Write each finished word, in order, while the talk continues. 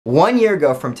1 year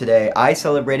ago from today, I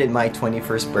celebrated my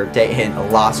 21st birthday in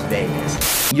Las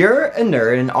Vegas. You're a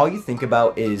nerd and all you think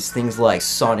about is things like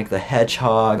Sonic the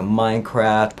Hedgehog,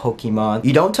 Minecraft, Pokemon.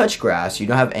 You don't touch grass, you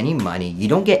don't have any money, you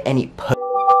don't get any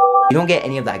you don't get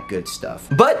any of that good stuff.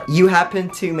 But you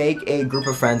happen to make a group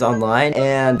of friends online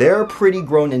and they're pretty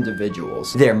grown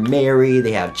individuals. They're married,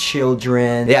 they have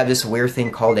children, they have this weird thing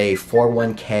called a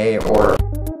 401k or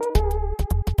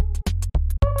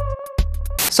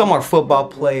some are football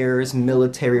players,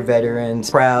 military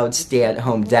veterans, proud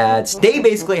stay-at-home dads. They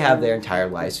basically have their entire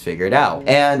lives figured out.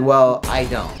 And well, I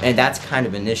don't. And that's kind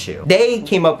of an issue. They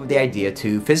came up with the idea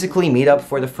to physically meet up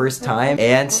for the first time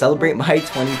and celebrate my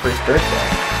 21st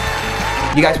birthday.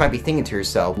 You guys might be thinking to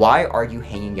yourself, why are you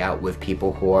hanging out with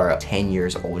people who are 10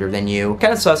 years older than you?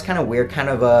 Kind of sus, kind of weird, kind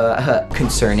of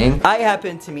concerning. I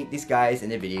happened to meet these guys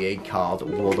in a video game called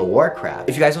World of Warcraft.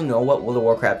 If you guys don't know what World of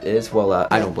Warcraft is, well,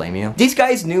 I don't blame you. These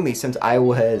guys knew me since I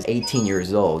was 18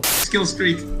 years old. Skill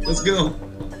streak, let's go.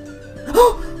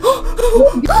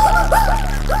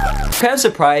 Kind of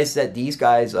surprised that these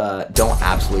guys don't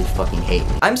absolutely fucking hate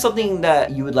me. I'm something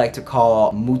that you would like to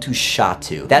call muito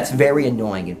chato. That's very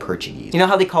annoying in Portuguese. You know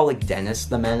how they call like Dennis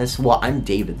the Menace? Well, I'm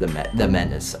David the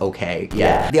Menace, okay?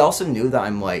 Yeah. They also knew that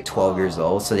I'm like 12 years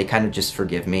old, so they kind of just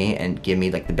forgive me and give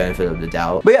me like the benefit of the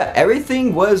doubt. But yeah,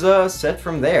 everything was set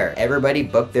from there. Everybody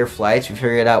booked their flights, we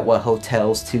figured out what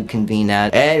hotels to convene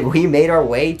at, and we made our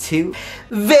way to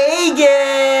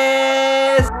Vegas!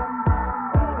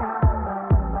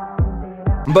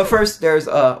 But first, there's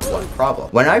one problem.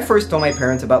 When I first told my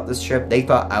parents about this trip, they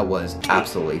thought I was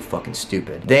absolutely fucking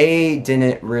stupid. They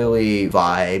didn't really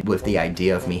vibe with the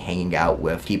idea of me hanging out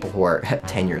with people who are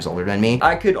 10 years older than me.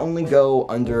 I could only go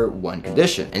under one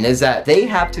condition, and is that they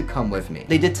have to come with me.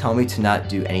 They did tell me to not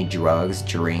do any drugs,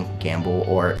 drink, gamble,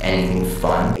 or anything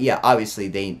fun. Yeah, obviously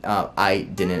I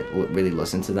didn't really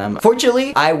listen to them.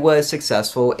 Fortunately, I was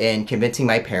successful in convincing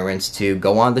my parents to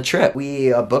go on the trip.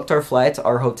 We booked our flights,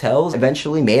 our hotels,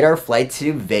 eventually made our flight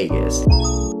to Vegas.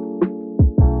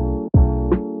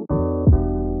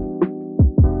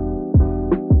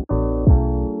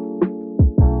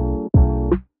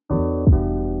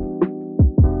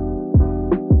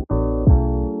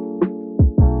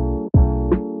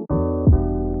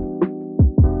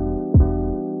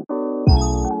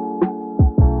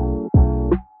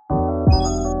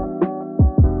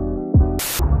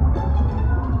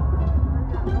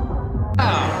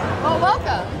 Oh,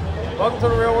 welcome. Welcome to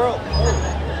the real world.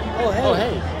 Oh, hey. Oh,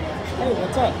 hey. Hey,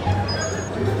 what's up?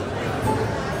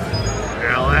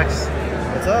 Alex.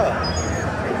 What's up?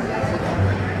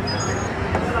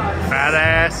 Fat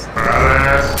ass. Fat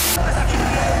ass.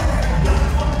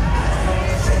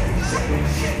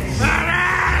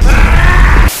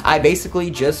 I basically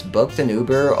just booked an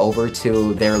Uber over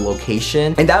to their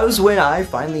location, and that was when I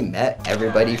finally met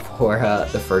everybody for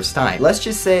the first time. Let's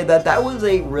just say that that was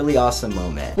a really awesome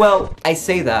moment. Well, I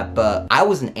say that, but I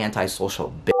was an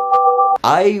antisocial bitch.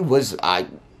 I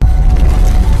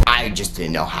just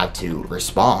didn't know how to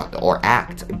respond or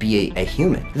act, be a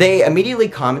human. They immediately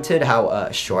commented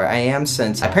how short I am,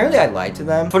 since apparently I lied to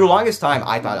them. For the longest time,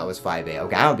 I thought I was 5'8",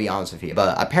 okay? I'll be honest with you,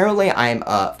 but apparently I'm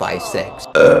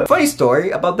 5'6". Funny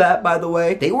story about that, by the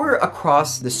way. They were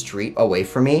across the street away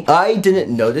from me. I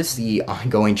didn't notice the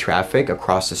ongoing traffic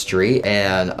across the street,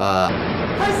 and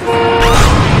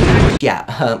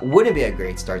yeah, wouldn't be a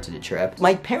great start to the trip.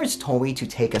 My parents told me to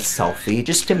take a selfie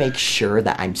just to make sure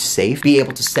that I'm safe, be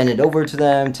able to send it over to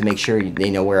them to make sure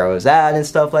they know where I was at and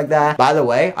stuff like that. By the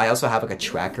way, I also have like a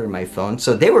tracker in my phone,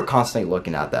 so they were constantly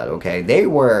looking at that, okay? They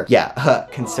were, yeah,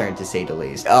 concerned to say the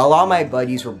least. A lot of my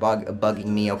buddies were bugging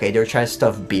me, okay? They were trying to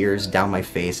stuff beers down my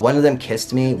face. One of them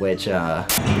kissed me, which, Don't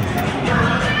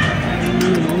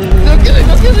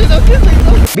kiss me.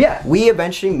 But yeah, we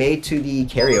eventually made to the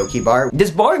karaoke bar.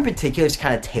 This bar in particular is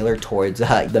kind of tailored towards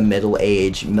the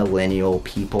middle-aged millennial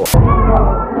people.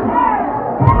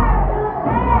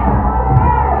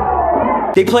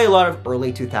 They play a lot of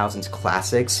early 2000s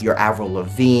classics, your Avril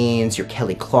Lavigne's, your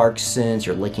Kelly Clarkson's,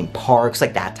 your Linkin Park's,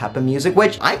 like that type of music,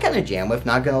 which I kind of jam with,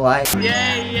 not gonna lie.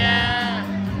 Yeah.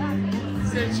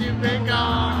 Since you've been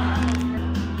gone,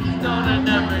 don't I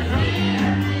never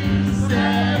hear you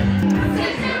say.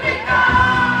 Since you've been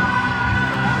gone,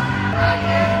 I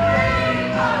can't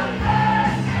breathe on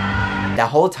that. That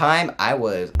whole time, I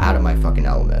was out of my fucking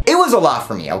element. It was a lot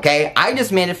for me, okay? I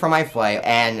just made it for my flight,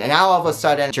 and now all of a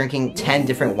sudden, drinking 10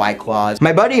 different White Claws.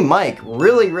 My buddy Mike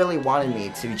really wanted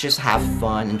me to just have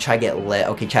fun and try to get lit,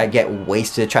 okay? Try to get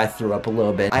wasted, try to throw up a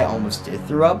little bit. I almost did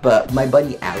throw up, but my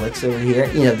buddy Alex over here,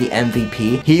 you know, the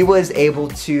MVP, he was able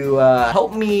to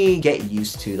help me get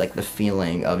used to, like, the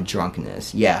feeling of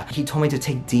drunkenness. Yeah, he told me to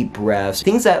take deep breaths,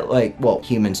 things that, like, well,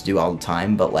 humans do all the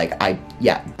time, but, like, I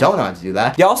don't know how to do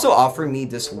that. They also offered me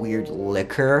this weird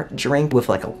liquor drink with,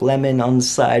 like, a lemon on the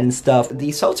side and stuff. The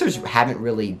seltzers haven't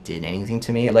really did anything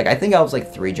to me. Like, I think I was,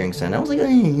 like, 3 drinks in. I was like,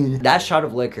 that shot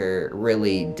of liquor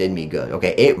really did me good,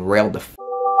 okay? It railed the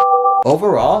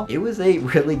Overall, it was a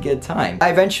really good time.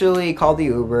 I eventually called the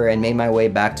Uber and made my way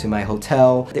back to my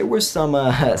hotel. There were some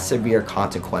severe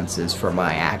consequences for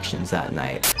my actions that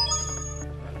night.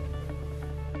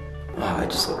 Oh, I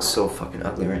just look so fucking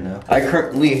ugly right now. I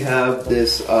currently have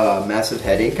this massive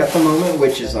headache at the moment,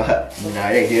 which is not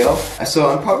ideal. So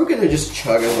I'm probably gonna just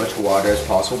chug as much water as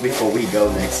possible before we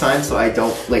go next time, so I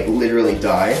don't, like, literally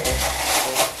die.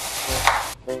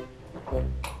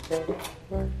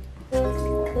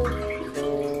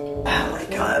 Oh my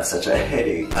god, I have such a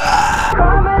headache.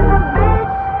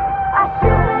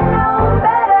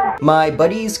 My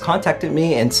buddies contacted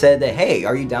me and said that, hey,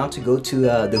 are you down to go to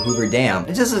the Hoover Dam?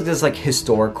 It's just this like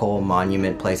historical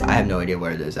monument place. I have no idea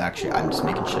where it is actually. I'm just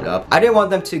making shit up. I didn't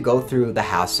want them to go through the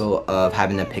hassle of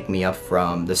having to pick me up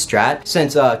from the Strat.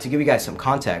 Since, to give you guys some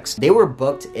context, they were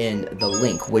booked in the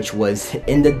Link, which was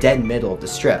in the dead middle of the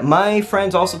strip. My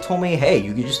friends also told me, hey,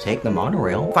 you could just take the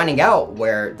monorail. Finding out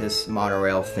where this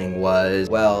monorail thing was,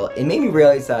 well, it made me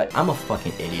realize that I'm a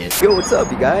fucking idiot. Yo, what's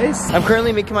up, you guys? I'm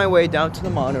currently making my way down to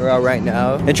the monorail right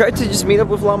now and tried to just meet up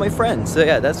with a lot of my friends. So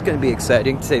yeah, that's gonna be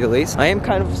exciting to say the least. I am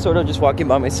kind of sort of just walking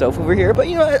by myself over here, but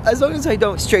you know, as long as I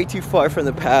don't stray too far from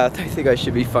the path, I think I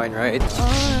should be fine, right?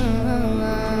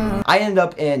 I ended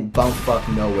up in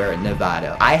bumfuck nowhere,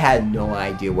 Nevada. I had no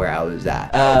idea where I was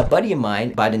at. A buddy of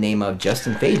mine by the name of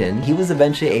Justin Faden, he was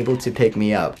eventually able to pick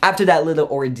me up. After that little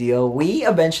ordeal, we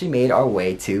eventually made our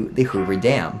way to the Hoover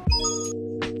Dam.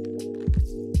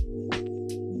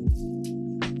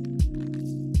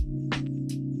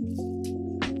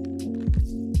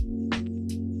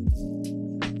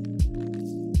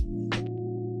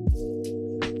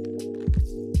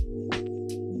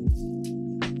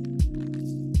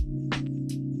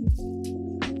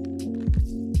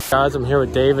 Guys, I'm here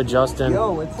with David, Justin,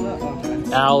 Yo, what's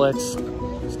up? Alex,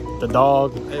 the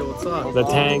dog, Hey, what's up? the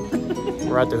tank.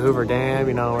 We're at the Hoover Dam,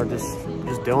 you know, we're just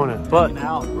doing it. But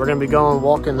we're gonna be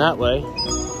walking that way.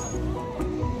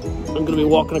 I'm gonna be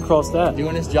walking across that.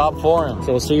 Doing his job for him.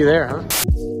 So we'll see you there, huh?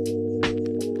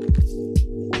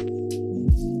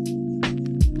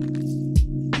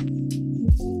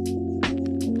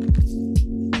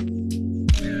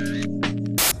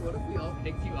 What if we all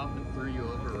picked you up and threw you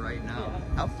over right now?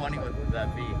 How funny would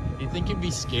that be? Do you think you'd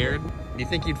be scared? Do you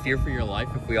think you'd fear for your life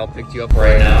if we all picked you up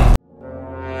right now?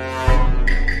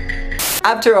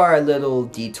 After our little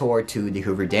detour to the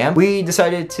Hoover Dam, we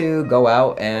decided to go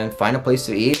out and find a place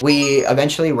to eat. We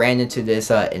eventually ran into this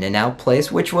In-N-Out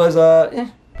place, which was, it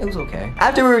was okay.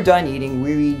 After we were done eating,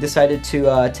 we decided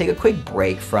to take a quick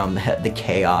break from the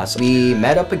chaos. We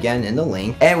met up again in the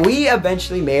Link, and we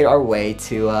eventually made our way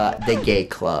to the gay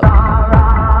club.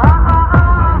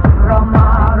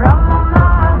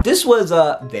 This was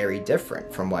very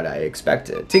different from what I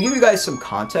expected. To give you guys some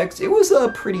context, it was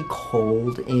pretty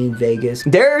cold in Vegas.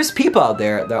 There's people out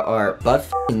there that are butt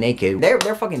naked. They're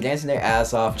fucking dancing their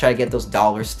ass off, trying to get those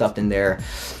dollars stuffed in their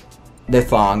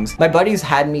thongs. My buddies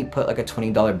had me put like a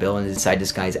 $20 bill inside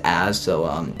this guy's ass, so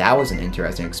that was an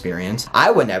interesting experience. I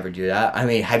would never do that. I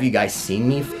mean, have you guys seen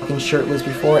me fucking shirtless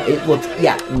before? It looked,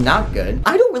 yeah, not good.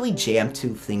 I don't really jam to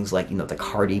things like, you know, the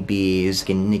Cardi B's,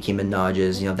 and Nicki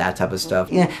Minaj's, you know, that type of stuff.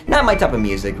 Yeah, not my type of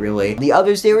music, really. The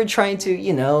others, they were trying to,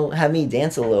 you know, have me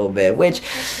dance a little bit, which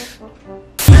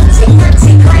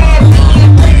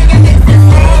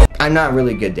I'm not a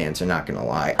really good dancer, not gonna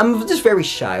lie. I'm just very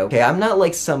shy, okay? I'm not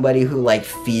like somebody who like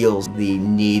feels the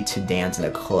need to dance in a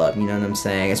club, you know what I'm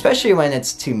saying? Especially when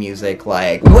it's to music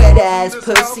like wet ass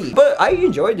pussy. But I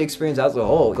enjoyed the experience as a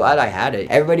whole. Glad I had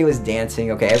it. Everybody was dancing,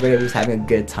 okay? Everybody was having a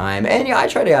good time. And yeah, I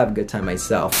try to have a good time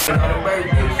myself.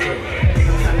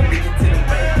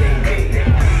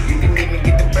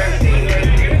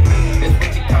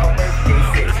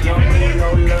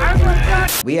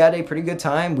 We had a pretty good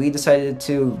time. We decided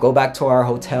to go back to our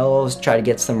hotels, try to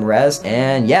get some rest,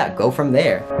 and yeah, go from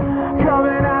there.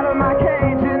 Coming out of my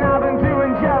cage and I've been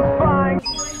doing just fine.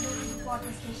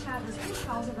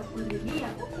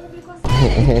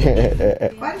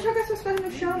 Pode jogar suas coisas no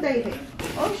chão daí, Rei.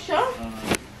 Oh, chão?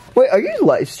 Wait, are you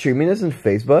live streaming this on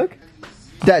Facebook?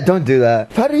 Dad, don't do that.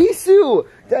 Parisu!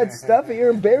 Dad, stop it. You're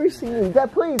embarrassing me.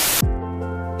 Dad, please.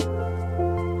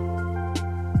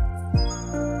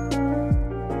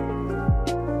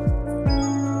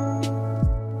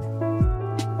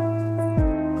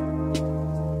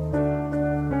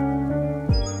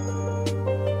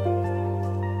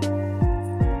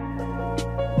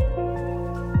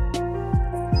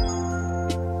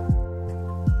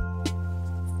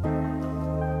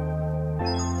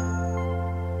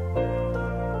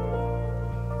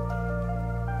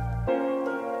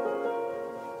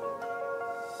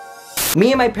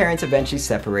 Me and my parents eventually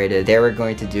separated. They were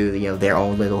going to do, you know, their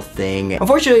own little thing.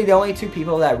 Unfortunately, the only two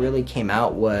people that really came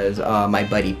out was my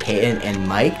buddy Peyton and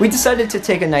Mike. We decided to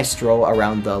take a nice stroll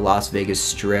around the Las Vegas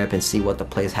Strip and see what the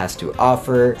place has to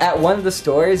offer. At one of the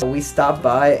stores, we stopped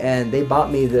by and they bought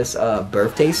me this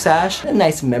birthday sash, a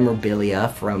nice memorabilia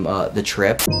from the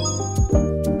trip.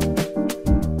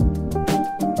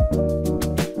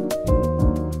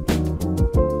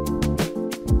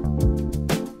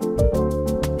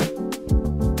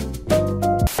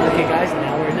 Okay guys,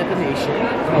 now we're in the Venetian.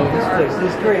 Oh, this place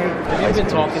is great. Have you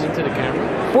been talking into the camera?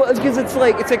 Well, it's because it's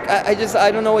like,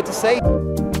 I don't know what to say.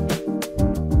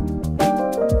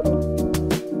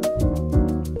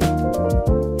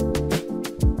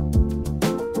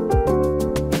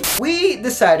 We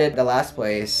decided the last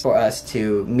place for us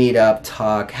to meet up,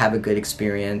 talk, have a good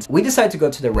experience. We decided to go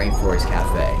to the Rainforest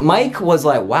Cafe. Mike was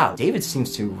like, wow, David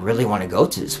seems to really want to go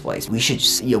to this place. We should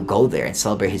just, you know, go there and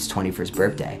celebrate his 21st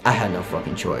birthday. I had no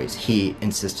fucking choice. He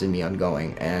insisted me on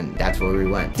going and that's where we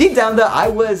went. Deep down though, I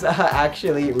was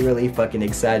actually really fucking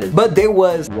excited. But there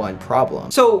was one problem.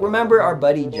 So remember our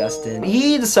buddy Justin?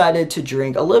 He decided to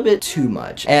drink a little bit too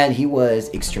much and he was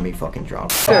extremely fucking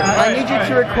drunk. Sir, I need you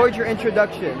to record your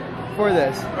introduction for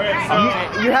this.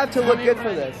 You have to look good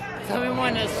for this. Tell me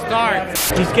when to start.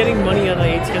 He's getting money on the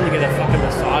ATM to get a fucking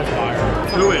massage bar.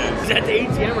 Who is? He's at the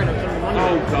ATM right now getting money.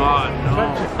 Oh God,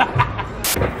 no.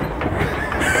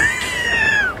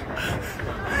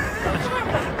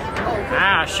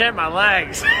 Ah, shit, my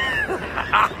legs.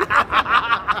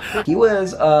 He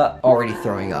was already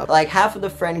throwing up. Like half of the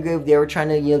friend group, they were trying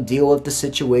to, you know, deal with the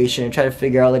situation, try to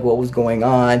figure out like what was going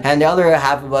on. And the other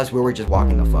half of us, we were just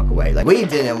walking the fuck away. Like we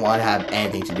didn't want to have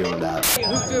anything to do with that.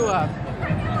 Who threw up?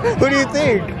 Who do you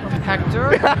think?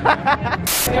 Hector?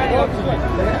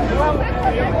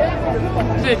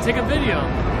 Hey, take a video.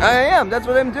 I am, that's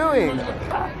what I'm doing.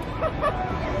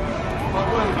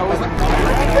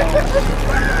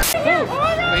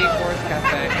 Rainforest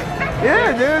Cafe.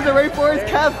 Yeah, there's a Rainforest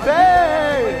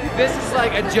Cafe! This is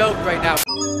like a joke right now.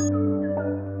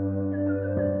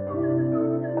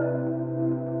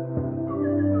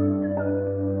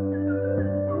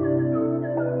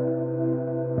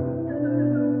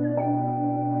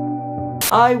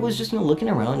 I was just, you know, looking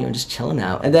around, you know, just chilling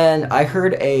out. And then I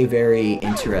heard a very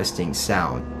interesting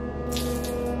sound.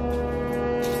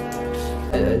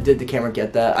 Did the camera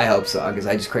get that? I hope so, because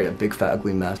I just created a big fat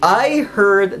ugly mess. I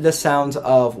heard the sounds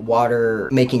of water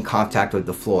making contact with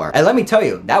the floor. And let me tell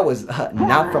you, that was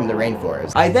not from the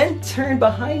rainforest. I then turned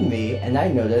behind me and I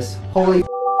noticed, holy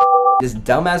this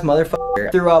dumbass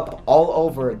motherfucker threw up all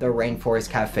over the Rainforest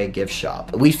Cafe gift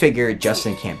shop. We figured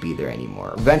Justin can't be there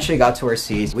anymore. Eventually got to our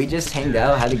seats. We just hanged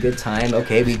out, had a good time.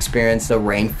 Okay, we experienced the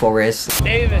rainforest.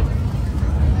 David.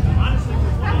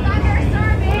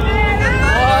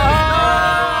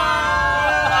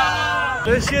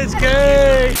 This shit's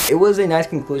gay! It was a nice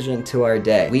conclusion to our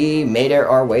day. We made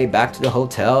our way back to the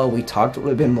hotel, we talked a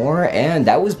little bit more, and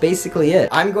that was basically it.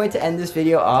 I'm going to end this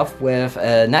video off with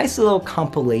a nice little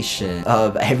compilation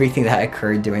of everything that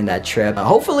occurred during that trip.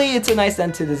 Hopefully it's a nice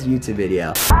end to this YouTube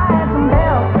video.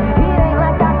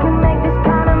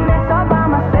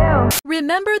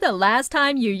 Remember the last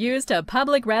time you used a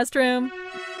public restroom?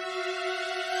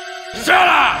 Shut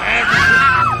up, man!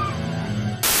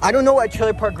 I don't know what a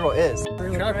Trailer Park Girl is.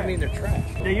 Not to mean they're trash.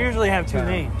 They usually have two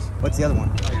names. What's the other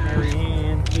one? Like Mary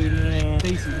Ann, Katie Ann,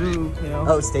 Stacy Boo, you know.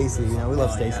 Oh, Stacy, you know, we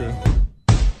love Stacy.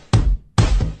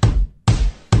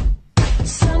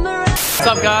 What's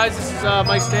up guys, this is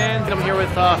Mike Stan. I'm here with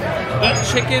Eat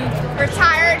Chicken.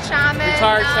 Retired shaman.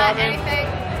 Retired shaman. Anything.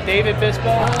 David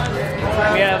Bispo.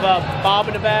 We have Bob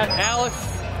in the back. Alex.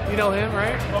 You know him,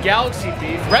 right? Galaxy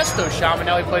Thief. Resto Shaman,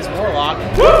 now he plays Warlock.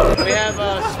 We have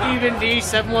Steven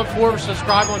D714,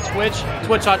 subscribe on Twitch.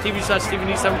 Twitch.tv/Steven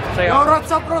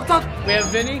D714. We have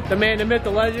Vinny, the man, the myth, the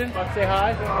legend. Say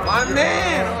hi. My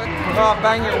man!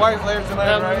 Bang your wife later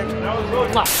tonight, right?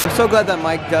 I'm so glad that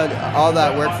Mike did all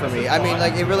that work for me. I mean,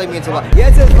 like, it really means a lot.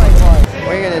 Yes, it's Mike.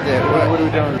 What are you gonna do? What are we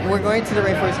doing? We're going to the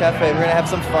Rainforest Cafe. We're gonna have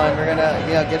some fun. We're gonna,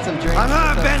 you know, get some drinks. I'm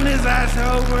not bending his ass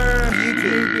over.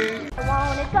 YouTube.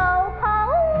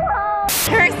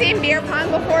 Ever seen beer pong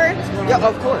before? Yeah,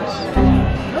 of course.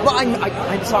 Well,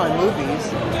 I saw it in movies.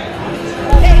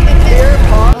 Beer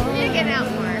pong? You get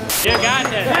out more. You got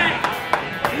this.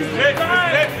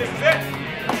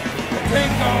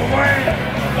 Take away.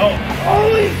 Oh,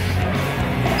 holy!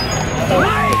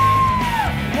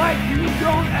 Mike, you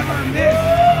don't ever miss.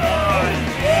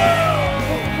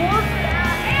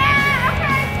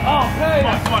 Oh, hey!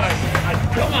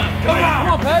 Come on, come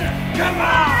on, Ped! Come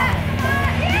on!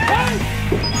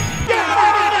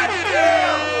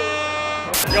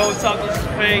 Yo, what's up? This is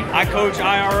Pig. I coach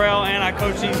IRL and I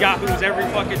coach these yahoos every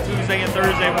fucking Tuesday and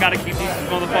Thursday. We gotta keep these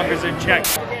motherfuckers in check.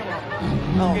 Oh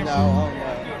no, oh no.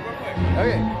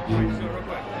 Okay.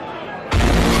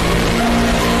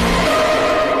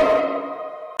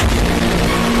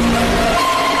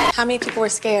 How many people were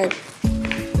scared?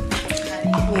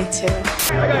 Me too.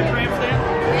 I got a tramp stand.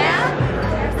 Yeah?